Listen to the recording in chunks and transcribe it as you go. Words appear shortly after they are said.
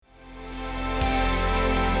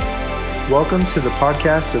Welcome to the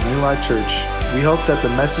podcast of New Life Church. We hope that the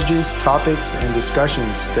messages, topics, and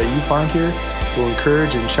discussions that you find here will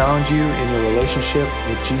encourage and challenge you in your relationship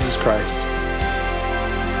with Jesus Christ.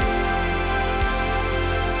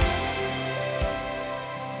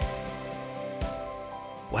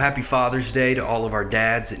 Well, happy Father's Day to all of our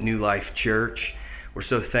dads at New Life Church. We're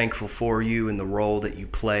so thankful for you and the role that you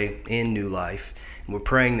play in New Life. And we're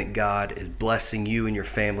praying that God is blessing you and your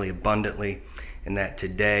family abundantly, and that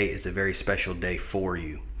today is a very special day for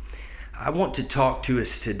you. I want to talk to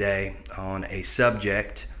us today on a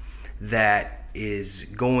subject that is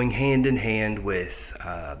going hand in hand with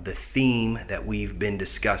the theme that we've been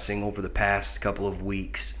discussing over the past couple of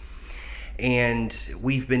weeks. And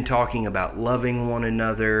we've been talking about loving one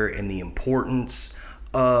another and the importance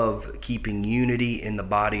of keeping unity in the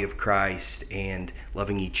body of Christ and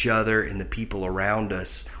loving each other and the people around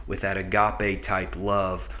us with that agape type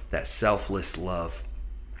love, that selfless love.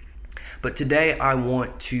 But today I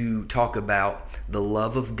want to talk about the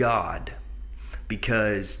love of God,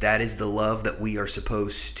 because that is the love that we are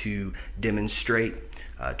supposed to demonstrate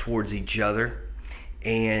towards each other.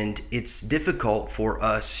 And it's difficult for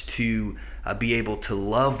us to be able to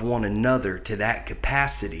love one another to that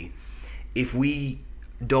capacity if we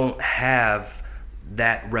don't have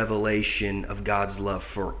that revelation of God's love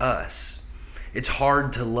for us. It's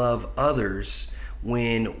hard to love others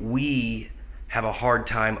when we have a hard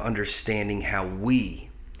time understanding how we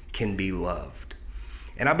can be loved.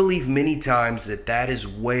 And I believe many times that is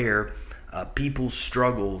where people's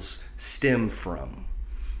struggles stem from.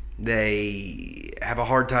 They have a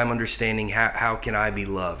hard time understanding how can I be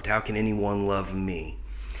loved? How can anyone love me?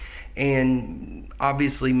 And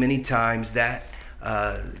obviously many times that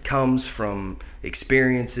comes from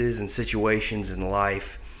experiences and situations in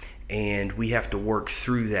life, and we have to work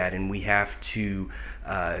through that, and we have to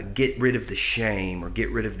get rid of the shame or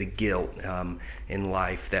get rid of the guilt in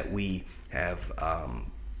life that we have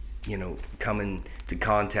come into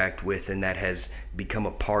contact with, and that has become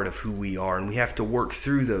a part of who we are, and we have to work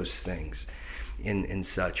through those things and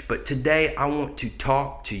such. But today I want to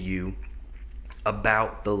talk to you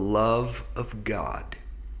about the love of God.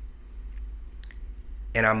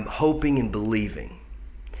 And I'm hoping and believing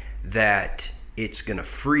that it's going to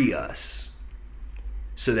free us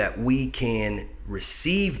so that we can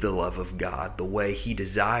receive the love of God the way He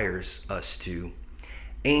desires us to,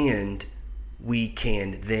 and we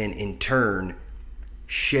can then in turn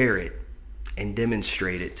share it and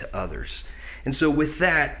demonstrate it to others. And so with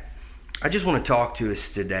that, I just want to talk to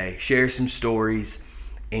us today, share some stories,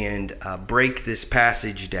 and break this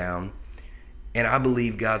passage down. And I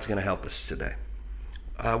believe God's going to help us today.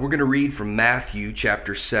 We're going to read from Matthew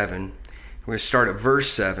chapter 7. We're going to start at verse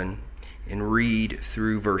 7 and read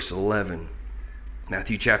through verse 11.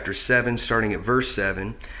 Matthew chapter 7, starting at verse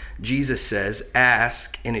 7, Jesus says,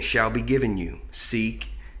 "Ask, and it shall be given you. Seek,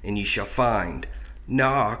 and ye shall find.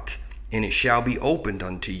 Knock, and it shall be opened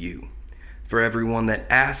unto you. For everyone that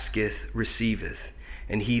asketh receiveth,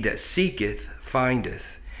 and he that seeketh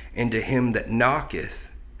findeth, and to him that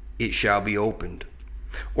knocketh it shall be opened.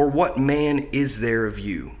 Or what man is there of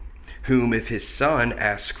you, whom if his son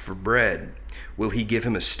ask for bread, will he give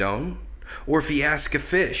him a stone? Or if he ask a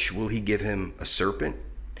fish, will he give him a serpent?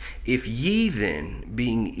 If ye then,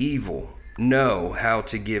 being evil, know how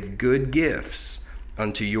to give good gifts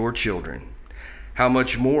unto your children, how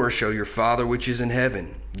much more shall your Father which is in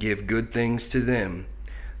heaven give good things to them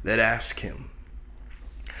that ask him?"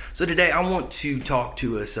 So today I want to talk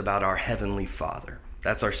to us about our Heavenly Father.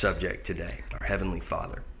 That's our subject today, our Heavenly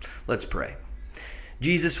Father. Let's pray.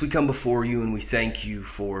 Jesus, we come before you and we thank you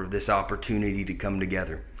for this opportunity to come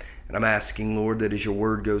together. And I'm asking, Lord, that as your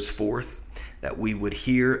word goes forth, that we would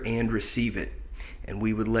hear and receive it, and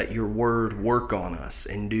we would let your word work on us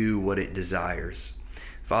and do what it desires.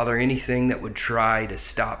 Father, anything that would try to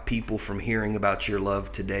stop people from hearing about your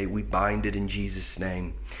love today, we bind it in Jesus'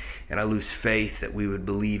 name. And I lose faith that we would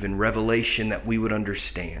believe in revelation, that we would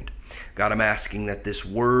understand. God, I'm asking that this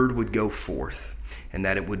word would go forth and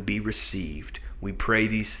that it would be received. We pray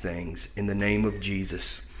these things in the name of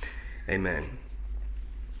Jesus. Amen.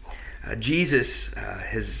 Jesus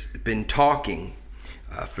has been talking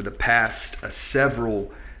for the past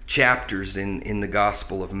several chapters in the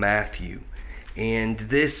Gospel of Matthew. And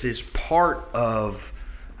this is part of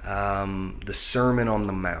the Sermon on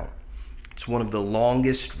the Mount. It's one of the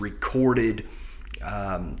longest recorded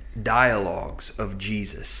dialogues of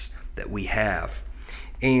Jesus that we have.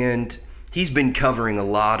 And he's been covering a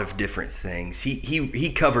lot of different things. He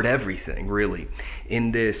covered everything really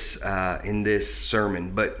in this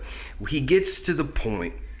sermon, but he gets to the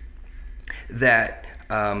point that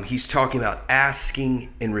he's talking about asking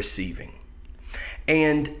and receiving.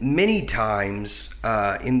 And many times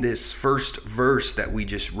in this first verse that we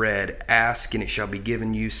just read, ask and it shall be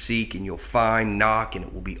given you, seek and you'll find, knock and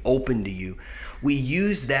it will be open to you. We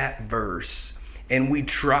use that verse and we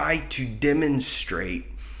try to demonstrate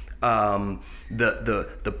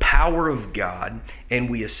the power of God, and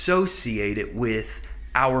we associate it with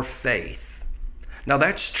our faith. Now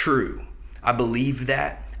that's true. I believe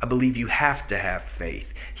that. I believe you have to have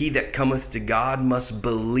faith. He that cometh to God must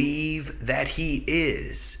believe that he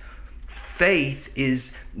is. Faith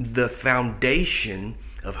is the foundation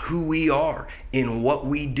of who we are and what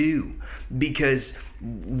we do, because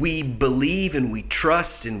we believe and we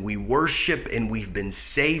trust and we worship and we've been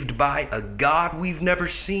saved by a God we've never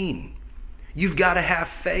seen. You've got to have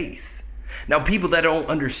faith. Now, people that don't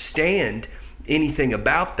understand anything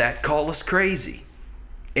about that call us crazy.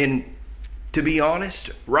 And to be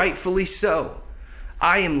honest, rightfully so.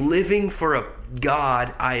 I am living for a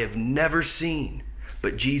God I have never seen.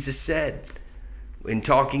 But Jesus said, in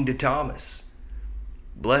talking to Thomas,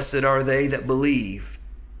 blessed are they that believe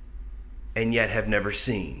and yet have never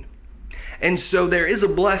seen. And so there is a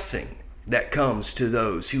blessing that comes to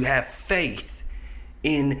those who have faith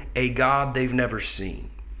in a God they've never seen.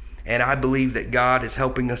 And I believe that God is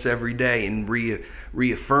helping us every day in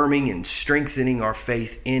reaffirming and strengthening our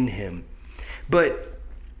faith in him. But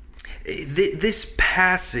this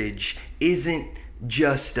passage isn't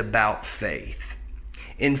just about faith.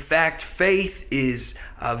 In fact, faith is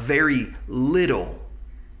very little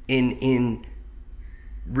in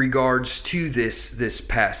regards to this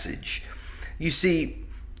passage. You see,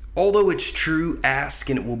 although it's true, ask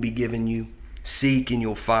and it will be given you, seek and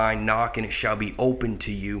you'll find, knock and it shall be open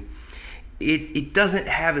to you, it doesn't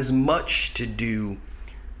have as much to do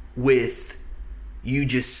with you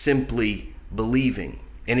just simply believing.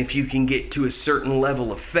 And if you can get to a certain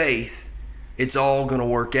level of faith, it's all going to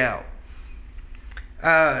work out.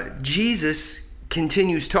 Jesus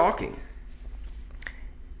continues talking.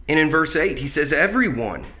 And in verse 8, he says,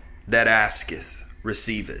 everyone that asketh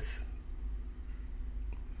receiveth.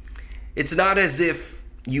 It's not as if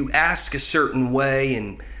you ask a certain way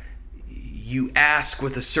and you ask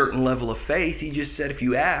with a certain level of faith. He just said, if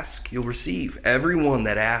you ask, you'll receive. Everyone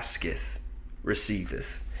that asketh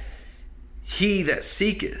receiveth. He that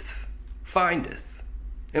seeketh findeth.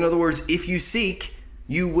 In other words, if you seek,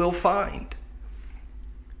 you will find.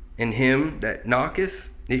 And him that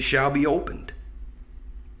knocketh, it shall be opened.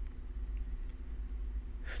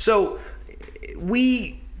 So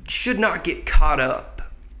we should not get caught up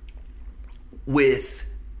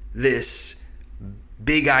with this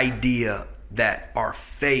big idea that our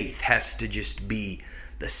faith has to just be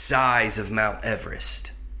the size of Mount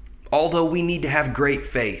Everest. Although we need to have great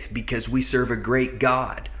faith because we serve a great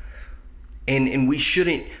God. And we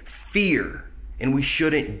shouldn't fear and we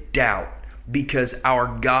shouldn't doubt because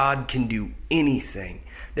our God can do anything.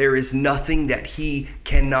 There is nothing that he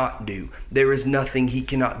cannot do. There is nothing he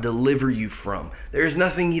cannot deliver you from. There is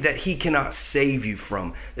nothing that he cannot save you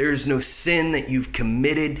from. There is no sin that you've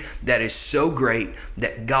committed that is so great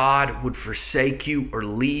that God would forsake you or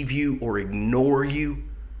leave you or ignore you.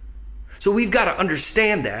 So we've got to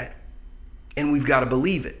understand that and we've got to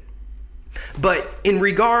believe it. But in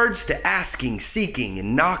regards to asking, seeking,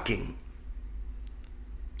 and knocking,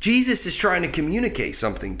 Jesus is trying to communicate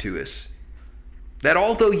something to us. That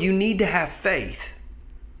although you need to have faith,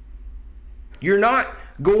 you're not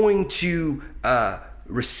going to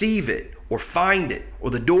receive it or find it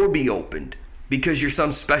or the door be opened because you're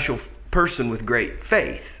some special person with great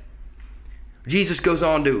faith. Jesus goes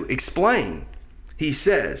on to explain. He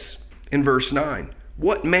says in verse 9,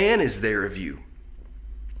 what man is there of you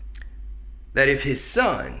that if his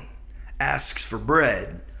son asks for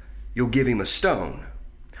bread, you'll give him a stone?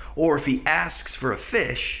 Or if he asks for a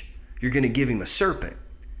fish, you're going to give him a serpent?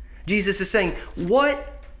 Jesus is saying,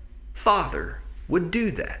 what father would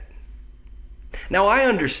do that? Now, I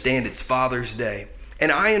understand it's Father's Day,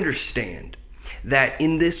 and I understand that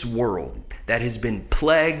in this world that has been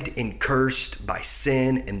plagued and cursed by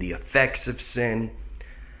sin and the effects of sin,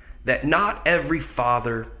 that not every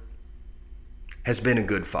father has been a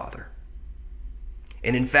good father.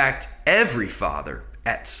 And in fact, every father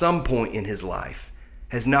at some point in his life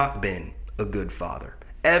has not been a good father.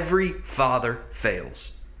 Every father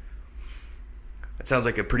fails. That sounds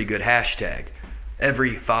like a pretty good hashtag.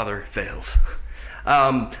 Every father fails.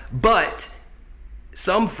 But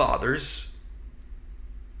some fathers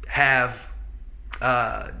have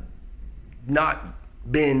not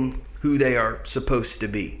been who they are supposed to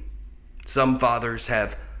be. Some fathers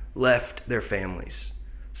have left their families.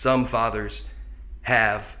 Some fathers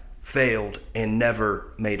have failed and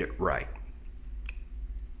never made it right.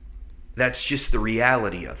 That's just the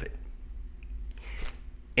reality of it.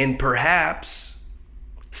 And perhaps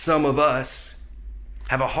some of us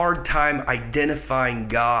have a hard time identifying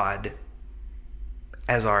God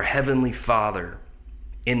as our Heavenly Father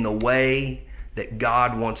in the way that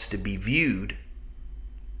God wants to be viewed,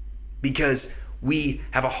 because we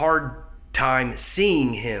have a hard time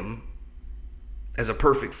seeing Him as a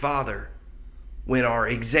perfect Father when our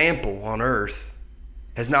example on earth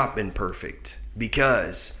has not been perfect,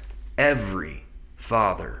 because every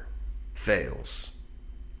father fails.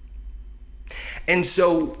 And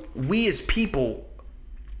so we as people,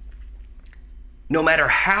 no matter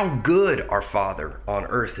how good our Father on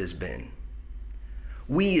earth has been,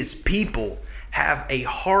 we as people have a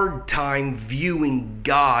hard time viewing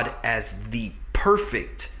God as the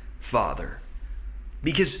perfect Father,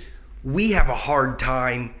 because we have a hard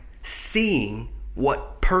time seeing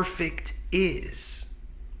what perfect is.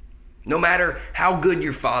 No matter how good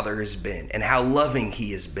your Father has been and how loving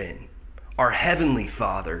He has been, our Heavenly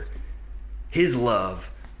Father, His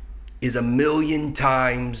love is 1,000,000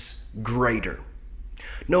 times greater.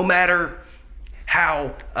 No matter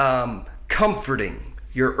how comforting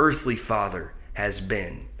your earthly father has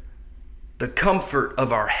been, the comfort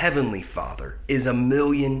of our Heavenly Father is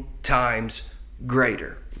 1,000,000 times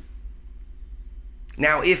greater.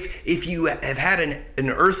 Now, if you have had an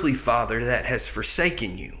earthly father that has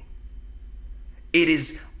forsaken you, it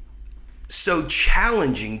is so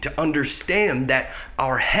challenging to understand that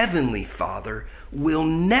our Heavenly Father will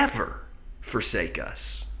never forsake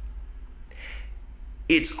us.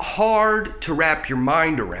 It's hard to wrap your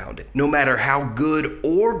mind around it, no matter how good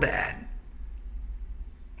or bad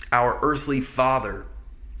our earthly father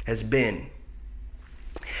has been.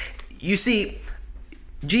 You see,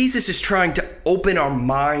 Jesus is trying to open our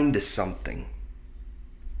mind to something.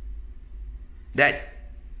 That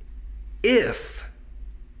if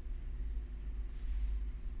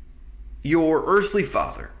your earthly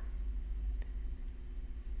father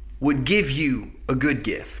would give you a good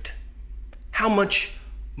gift, how much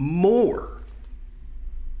more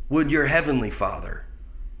would your Heavenly Father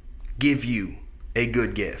give you a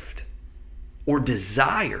good gift, or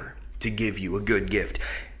desire to give you a good gift?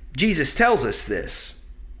 Jesus tells us this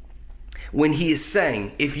when He is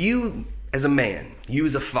saying, if you as a man, you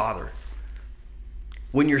as a father,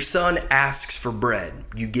 when your son asks for bread,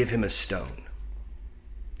 you give him a stone.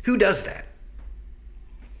 Who does that?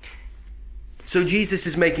 So Jesus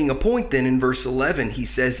is making a point then in verse 11. He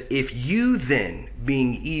says, if you then,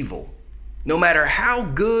 being evil, no matter how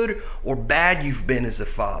good or bad you've been as a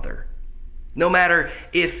father, no matter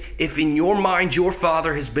if in your mind your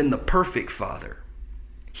father has been the perfect father,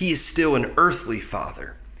 he is still an earthly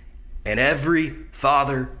father, and every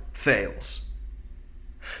father fails.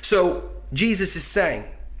 So Jesus is saying,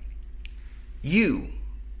 you,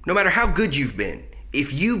 no matter how good you've been,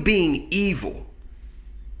 if you being evil,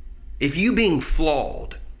 if you being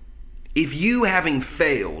flawed, if you having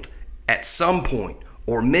failed at some point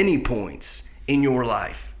or many points in your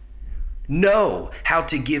life, know how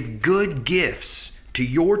to give good gifts to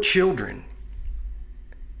your children,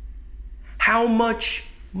 how much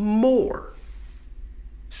more,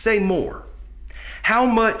 say more, how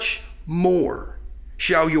much more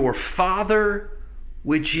shall your Father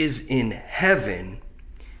which is in heaven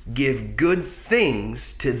give good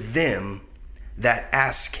things to them that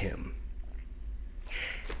ask Him?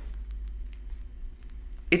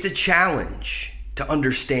 It's a challenge to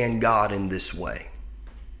understand God in this way.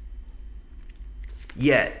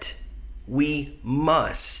 Yet, we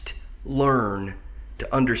must learn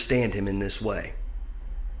to understand Him in this way.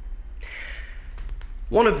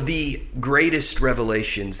 One of the greatest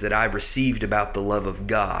revelations that I received about the love of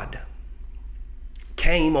God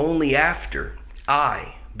came only after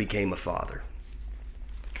I became a father.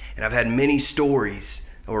 And I've had many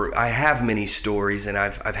stories, or I have many stories, and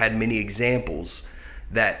I've had many examples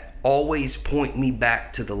that always point me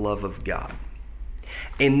back to the love of God.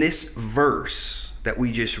 In this verse that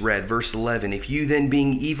we just read, verse 11, if you then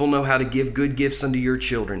being evil know how to give good gifts unto your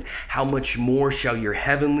children, how much more shall your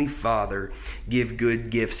heavenly Father give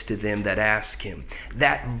good gifts to them that ask Him?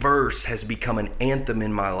 That verse has become an anthem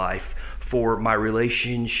in my life for my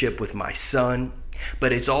relationship with my son,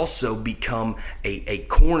 but it's also become a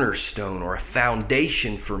cornerstone or a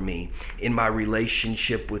foundation for me in my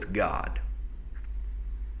relationship with God.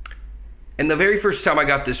 And the very first time I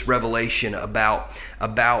got this revelation about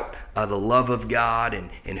the love of God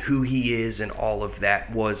and who He is and all of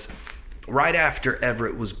that was right after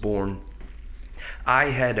Everett was born. I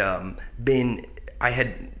had been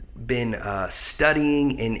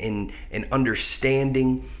studying and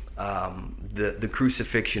understanding the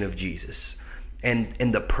crucifixion of Jesus.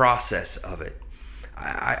 and the process of it.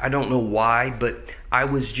 I don't know why, but I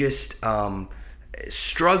was just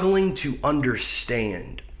struggling to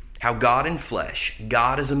understand how God in flesh,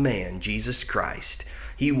 God as a man, Jesus Christ,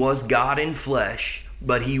 he was God in flesh,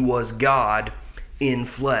 but he was God in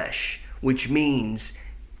flesh, which means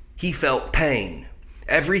he felt pain.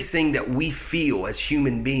 Everything that we feel as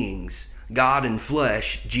human beings, God in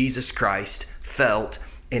flesh, Jesus Christ, felt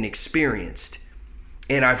and experienced.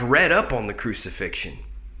 And I've read up on the crucifixion.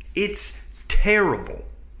 It's terrible.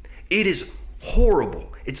 It is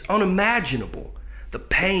horrible. It's unimaginable. The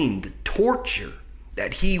pain, the torture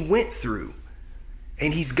that he went through.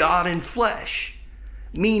 And he's God in flesh.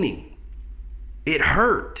 Meaning, it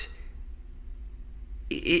hurt.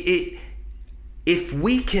 If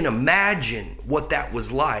we can imagine what that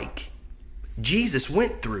was like, Jesus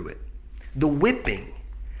went through it. The whipping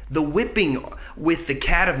with the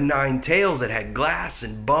cat of nine tails that had glass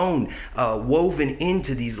and bone woven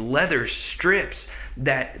into these leather strips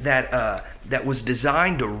that was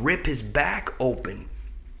designed to rip his back open.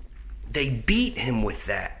 They beat him with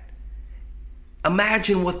that.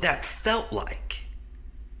 Imagine what that felt like.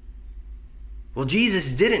 Well,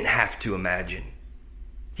 Jesus didn't have to imagine.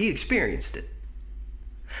 He experienced it.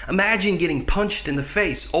 Imagine getting punched in the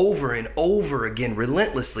face over and over again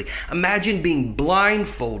relentlessly. Imagine being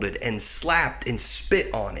blindfolded and slapped and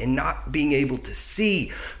spit on and not being able to see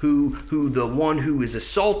who the one who is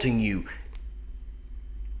assaulting you.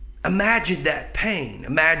 Imagine that pain.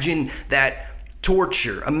 Imagine that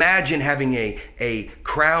torture. Imagine having a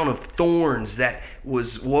crown of thorns that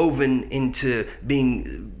was woven into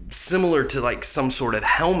being similar to like some sort of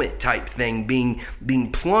helmet type thing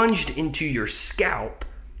being plunged into your scalp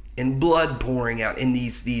and blood pouring out in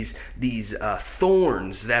these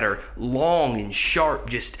thorns that are long and sharp,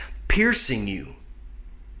 just piercing you.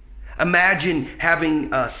 Imagine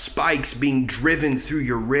having spikes being driven through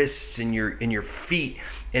your wrists and your feet,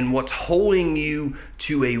 and what's holding you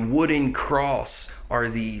to a wooden cross are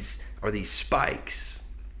these spikes.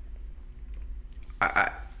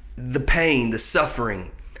 The pain, the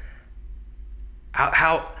suffering,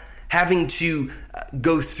 how having to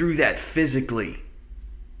go through that physically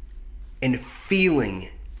and feeling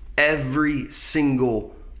every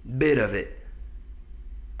single bit of it.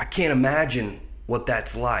 I can't imagine what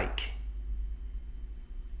that's like.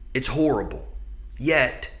 It's horrible.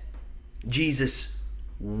 Yet, Jesus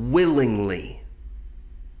willingly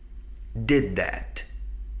did that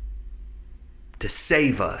to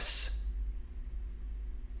save us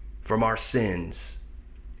from our sins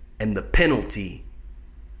and the penalty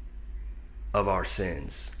of our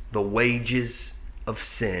sins. The wages of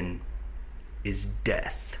sin is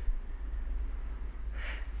death.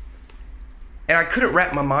 And I couldn't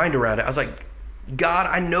wrap my mind around it. I was like, God,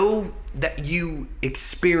 I know that you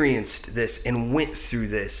experienced this and went through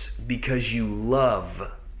this because you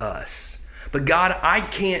love us. But God, I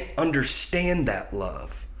can't understand that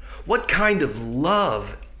love. What kind of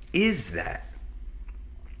love is that?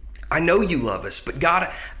 I know you love us, but God,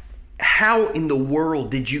 how in the world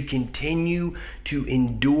did you continue to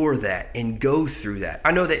endure that and go through that?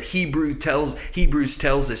 I know that Hebrews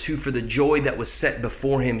tells us who for the joy that was set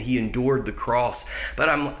before him, he endured the cross. But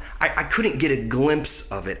I couldn't get a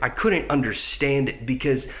glimpse of it. I couldn't understand it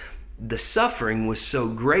because the suffering was so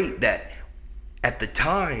great that at the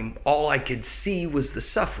time, all I could see was the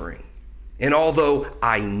suffering. And although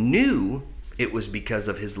I knew it was because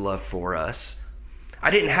of his love for us, I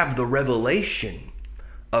didn't have the revelation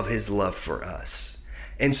of his love for us.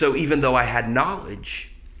 And so even though I had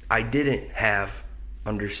knowledge, I didn't have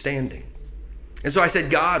understanding. And so I said,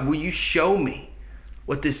 God, will you show me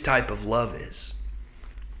what this type of love is?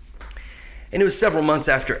 And it was several months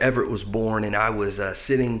after Everett was born, and I was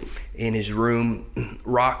sitting in his room,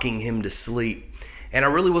 rocking him to sleep. And I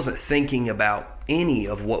really wasn't thinking about any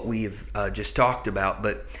of what we have just talked about,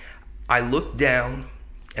 but I looked down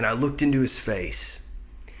and I looked into his face.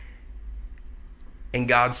 And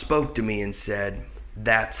God spoke to me and said,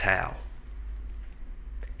 that's how.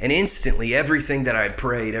 And instantly, everything that I had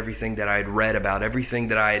prayed, everything that I had read about, everything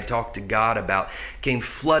that I had talked to God about came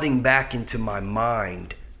flooding back into my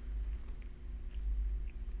mind.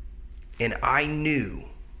 And I knew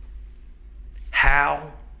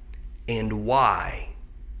how and why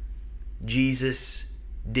Jesus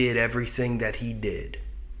did everything that he did.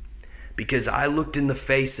 Because I looked in the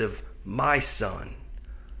face of my son,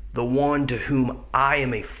 the one to whom I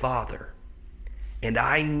am a father, and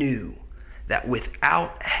I knew that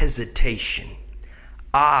without hesitation,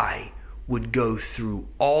 I would go through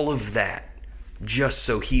all of that just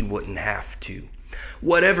so he wouldn't have to.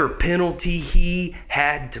 Whatever penalty he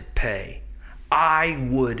had to pay, I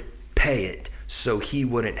would pay it so he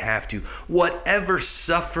wouldn't have to. Whatever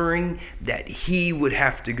suffering that he would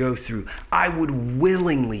have to go through, I would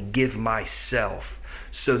willingly give myself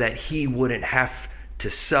so that he wouldn't have to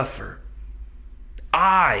suffer.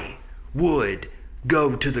 I would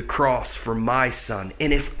go to the cross for my son.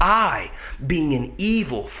 And if I, being an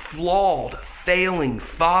evil, flawed, failing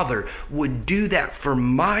father, would do that for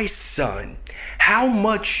my son, how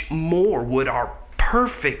much more would our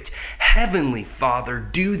perfect heavenly Father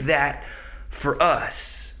do that for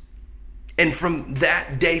us? And from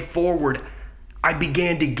that day forward, I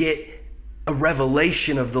began to get a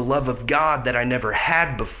revelation of the love of God that I never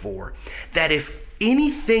had before. That if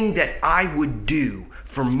anything that I would do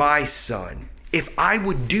for my son, if I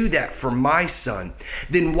would do that for my son,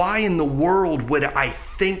 then why in the world would I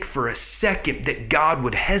think for a second that God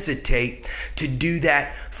would hesitate to do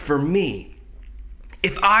that for me?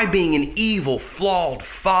 If I, being an evil, flawed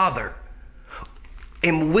father,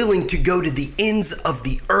 am willing to go to the ends of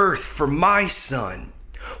the earth for my son,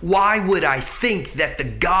 why would I think that the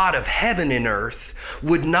God of heaven and earth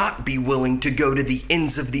would not be willing to go to the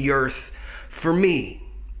ends of the earth for me?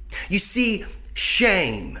 You see,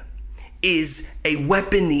 shame is a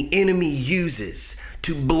weapon the enemy uses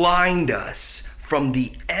to blind us from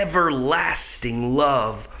the everlasting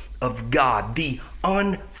love of God, the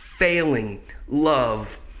unfailing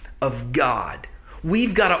love of God.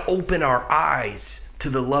 We've got to open our eyes to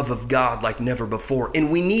the love of God like never before.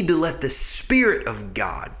 And we need to let the Spirit of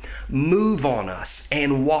God move on us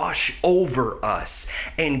and wash over us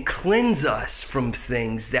and cleanse us from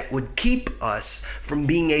things that would keep us from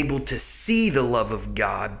being able to see the love of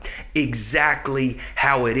God exactly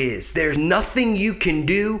how it is. There's nothing you can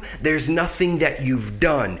do. There's nothing that you've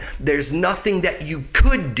done. There's nothing that you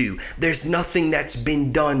could do. There's nothing that's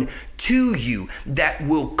been done to you that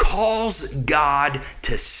will cause God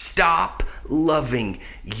to stop loving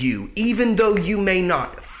you. Even though you may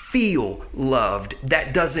not feel loved,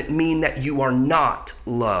 that doesn't mean that you are not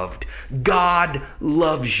loved. God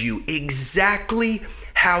loves you exactly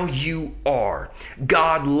how you are.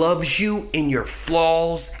 God loves you in your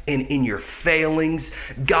flaws and in your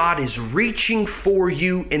failings. God is reaching for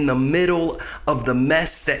you in the middle of the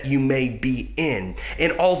mess that you may be in.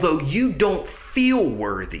 And although you don't feel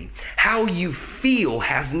worthy, how you feel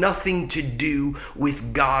has nothing to do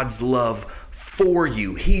with God's love for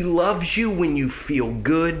you. He loves you when you feel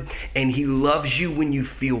good, and he loves you when you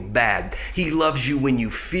feel bad. He loves you when you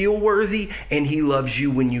feel worthy, and he loves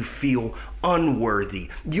you when you feel unworthy.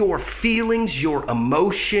 Your feelings, your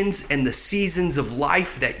emotions, and the seasons of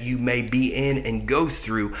life that you may be in and go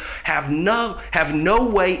through have no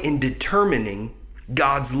way in determining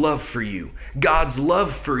God's love for you. God's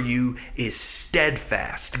love for you is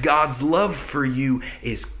steadfast. God's love for you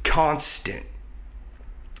is constant.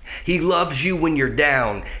 He loves you when you're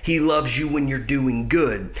down. He loves you when you're doing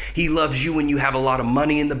good. He loves you when you have a lot of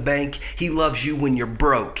money in the bank. He loves you when you're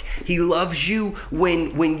broke. He loves you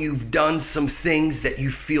when you've done some things that you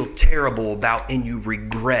feel terrible about and you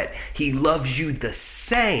regret. He loves you the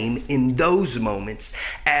same in those moments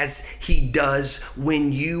as he does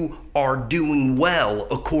when you are doing well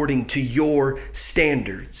according to your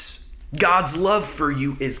standards. God's love for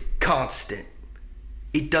you is constant.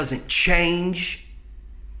 It doesn't change.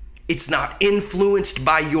 It's not influenced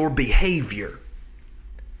by your behavior.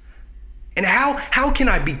 And how can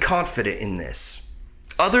I be confident in this?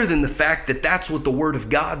 Other than the fact that that's what the Word of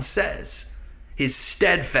God says. His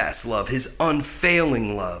steadfast love, his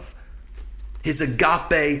unfailing love, his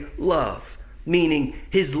agape love. Meaning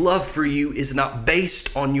his love for you is not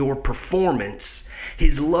based on your performance.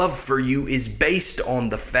 His love for you is based on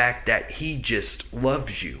the fact that he just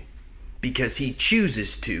loves you because he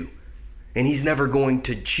chooses to. And he's never going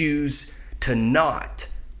to choose to not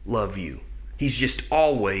love you. He's just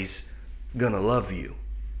always going to love you.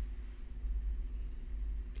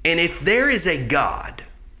 And if there is a God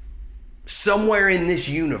somewhere in this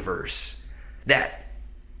universe that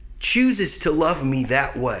chooses to love me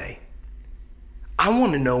that way, I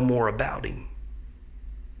want to know more about him.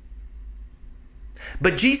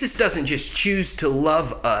 But Jesus doesn't just choose to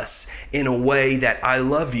love us in a way that I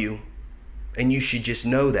love you, and you should just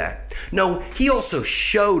know that. No, he also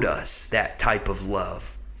showed us that type of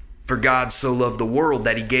love. For God so loved the world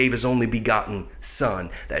that he gave his only begotten Son,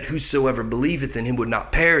 that whosoever believeth in him would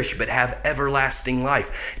not perish but have everlasting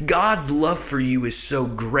life. God's love for you is so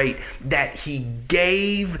great that he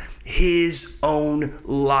gave his own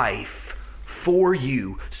life for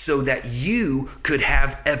you so that you could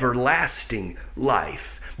have everlasting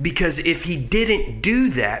life. Because if he didn't do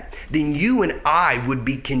that, then you and I would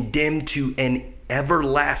be condemned to an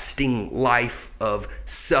everlasting life of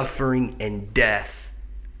suffering and death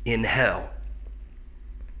in hell.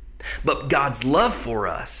 But God's love for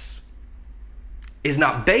us is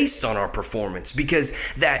not based on our performance,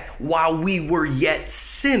 because that while we were yet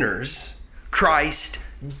sinners, Christ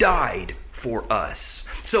died for us.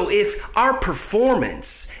 So if our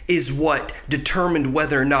performance is what determined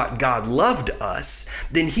whether or not God loved us,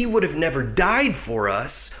 then he would have never died for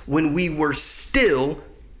us when we were still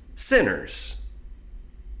sinners.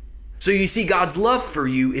 So you see, God's love for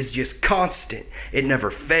you is just constant. It never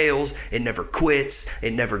fails. It never quits.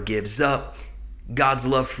 It never gives up. God's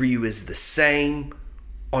love for you is the same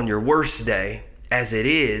on your worst day as it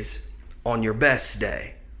is on your best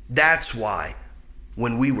day. That's why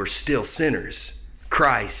when we were still sinners,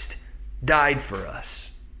 Christ died for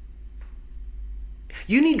us.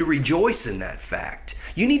 You need to rejoice in that fact.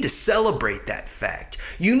 You need to celebrate that fact.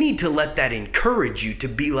 You need to let that encourage you to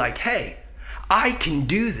be like, hey, I can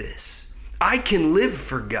do this. I can live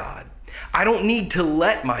for God. I don't need to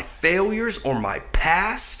let my failures or my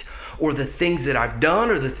past or the things that I've done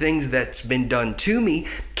or the things that's been done to me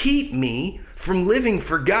keep me from living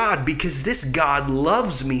for God, because this God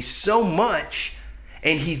loves me so much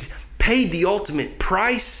and he's paid the ultimate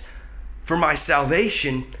price for my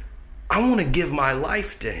salvation. I want to give my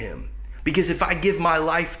life to him, because if I give my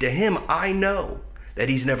life to him, I know that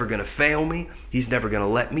he's never going to fail me. He's never going to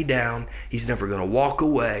let me down. He's never going to walk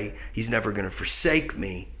away. He's never going to forsake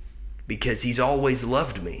me, because he's always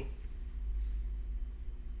loved me.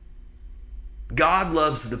 God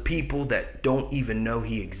loves the people that don't even know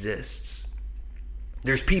he exists.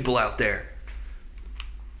 There's people out there.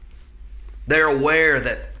 They're aware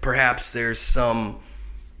that perhaps there's some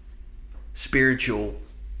spiritual,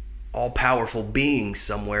 all-powerful being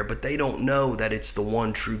somewhere, but they don't know that it's the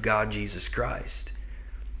one true God, Jesus Christ.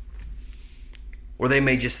 Or they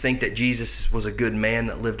may just think that Jesus was a good man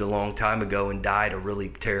that lived a long time ago and died a really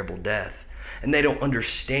terrible death. And they don't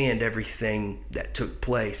understand everything that took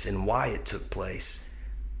place and why it took place.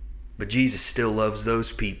 But Jesus still loves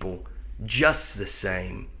those people just the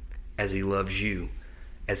same as he loves you,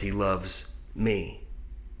 as he loves me.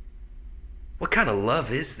 What kind of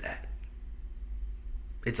love is that?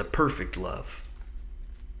 It's a perfect love.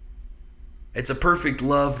 It's a perfect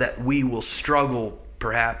love that we will struggle,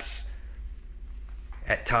 perhaps,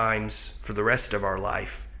 at times for the rest of our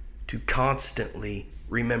life to constantly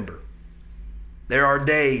remember. There are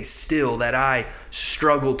days still that I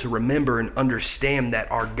struggle to remember and understand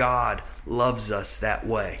that our God loves us that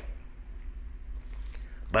way.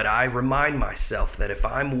 But I remind myself that if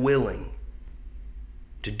I'm willing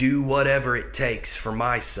to do whatever it takes for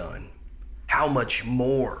my son, how much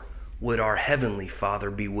more would our Heavenly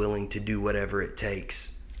Father be willing to do whatever it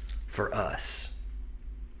takes for us?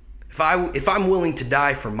 If I'm willing to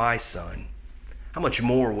die for my son, how much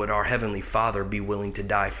more would our Heavenly Father be willing to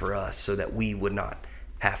die for us so that we would not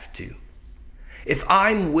have to? If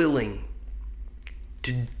I'm willing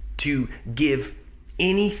to give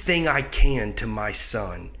anything I can to my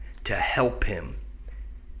son to help him,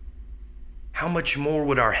 how much more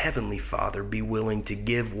would our Heavenly Father be willing to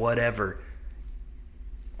give whatever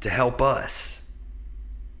to help us?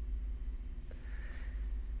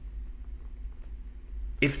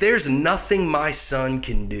 If there's nothing my son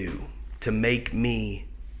can do to make me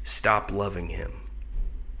stop loving him,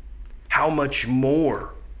 how much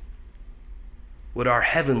more would our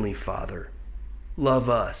Heavenly Father love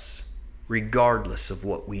us regardless of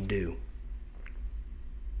what we do?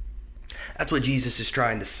 That's what Jesus is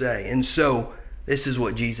trying to say. And so this is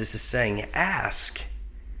what Jesus is saying: ask,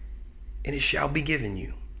 and it shall be given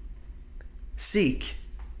you. Seek,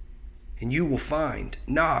 and you will find.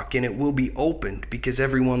 Knock, and it will be opened, because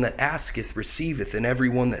everyone that asketh receiveth, and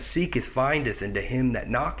everyone that seeketh findeth, and to him that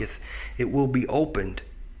knocketh it will be opened.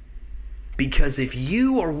 Because if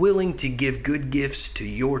you are willing to give good gifts to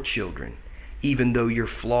your children, even though you're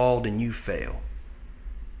flawed and you fail,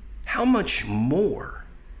 how much more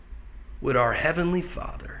would our Heavenly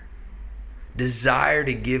Father desire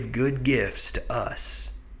to give good gifts to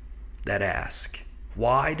us that ask?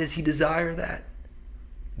 Why does he desire that?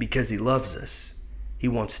 Because he loves us. He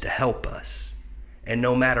wants to help us. And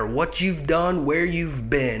no matter what you've done, where you've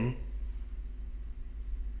been,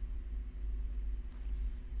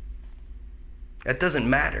 that doesn't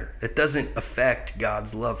matter. That doesn't affect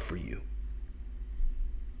God's love for you.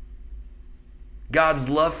 God's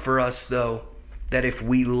love for us, though, that if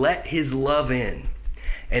we let his love in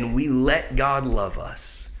and we let God love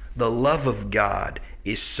us, the love of God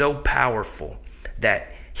is so powerful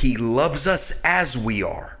that he loves us as we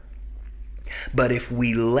are. But if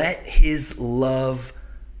we let his love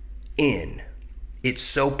in, it's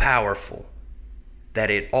so powerful that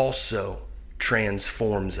it also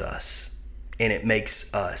transforms us and it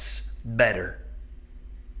makes us better.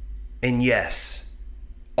 And yes,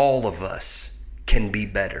 all of us can be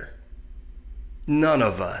better. None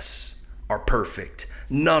of us are perfect.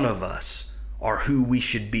 None of us are who we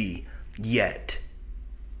should be yet.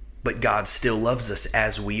 But God still loves us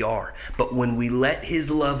as we are. But when we let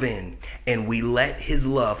His love in and we let His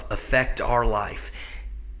love affect our life,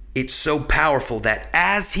 it's so powerful that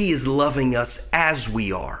as He is loving us as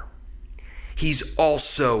we are, He's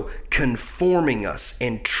also conforming us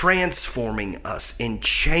and transforming us and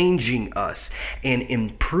changing us and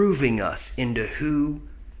improving us into who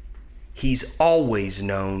He's always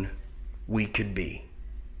known we could be.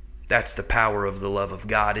 That's the power of the love of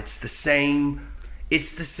God. It's the same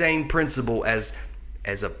principle as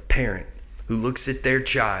a parent who looks at their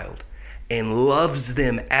child and loves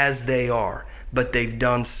them as they are, but they've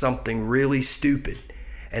done something really stupid.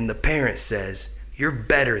 And the parent says, "You're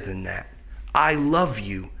better than that. I love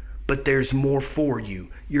you, but there's more for you.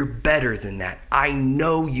 You're better than that. I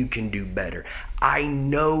know you can do better. I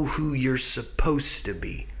know who you're supposed to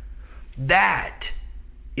be." That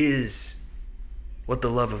is what the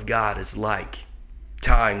love of God is like,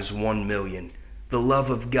 times 1,000,000. The love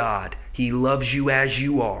of God, He loves you as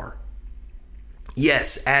you are.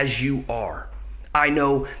 Yes, as you are. I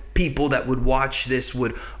know people that would watch this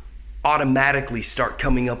would automatically start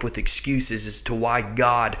coming up with excuses as to why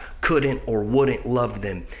God couldn't or wouldn't love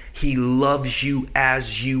them. He loves you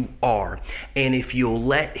as you are. And if you'll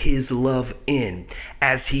let His love in,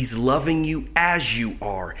 as He's loving you as you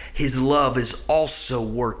are, His love is also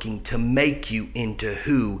working to make you into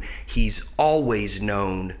who He's always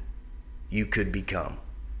known you could become.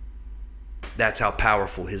 That's how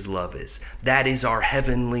powerful His love is. That is our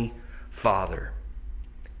Heavenly Father.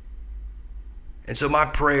 And so my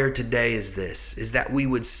prayer today is this, is that we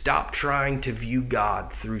would stop trying to view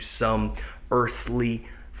God through some earthly,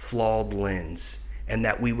 flawed lens, and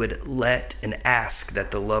that we would let and ask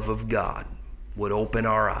that the love of God would open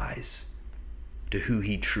our eyes to who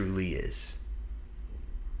He truly is.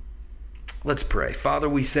 Let's pray. Father,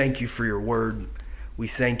 we thank You for Your word. We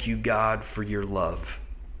thank You, God, for Your love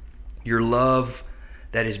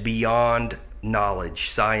that is beyond knowledge,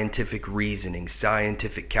 scientific reasoning,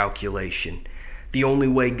 scientific calculation. The only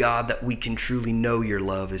way, God, that we can truly know Your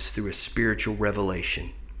love is through a spiritual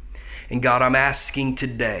revelation. And God, I'm asking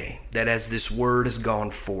today that as this word has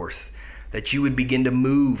gone forth, that You would begin to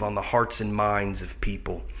move on the hearts and minds of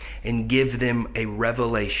people and give them a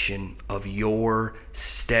revelation of Your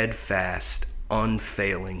steadfast,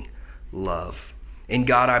 unfailing love. And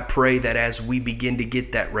God, I pray that as we begin to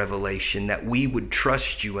get that revelation, that we would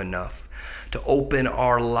trust You enough to open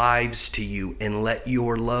our lives to You and let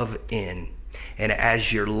Your love in. And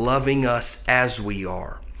as You're loving us as we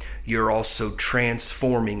are, You're also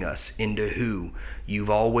transforming us into who You've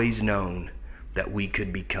always known that we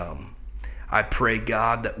could become. I pray,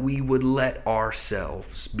 God, that we would let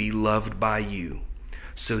ourselves be loved by You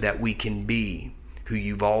so that we can be who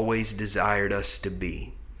You've always desired us to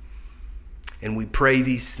be. And we pray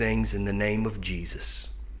these things in the name of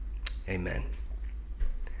Jesus. Amen.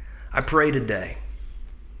 I pray today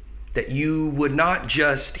that you would not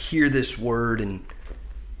just hear this word and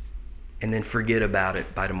then forget about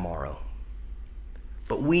it by tomorrow.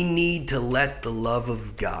 But we need to let the love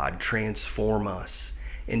of God transform us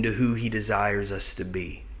into who He desires us to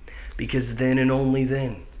be. Because then and only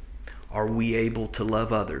then are we able to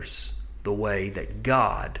love others the way that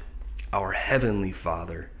God, our Heavenly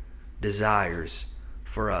Father, desires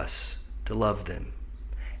for us to love them.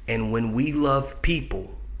 And when we love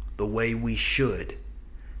people the way we should,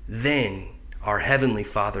 then our Heavenly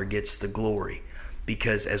Father gets the glory.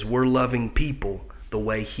 Because as we're loving people the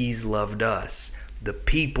way He's loved us, the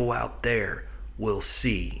people out there will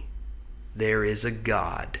see there is a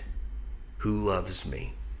God who loves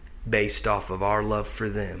me. Based off of our love for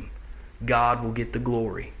them, God will get the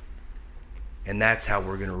glory. And that's how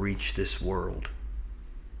we're going to reach this world.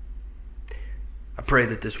 I pray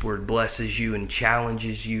that this word blesses you and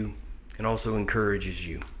challenges you and also encourages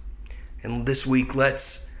you. And this week,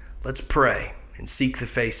 let's pray and seek the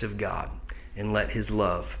face of God and let His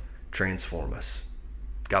love transform us.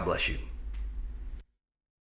 God bless you.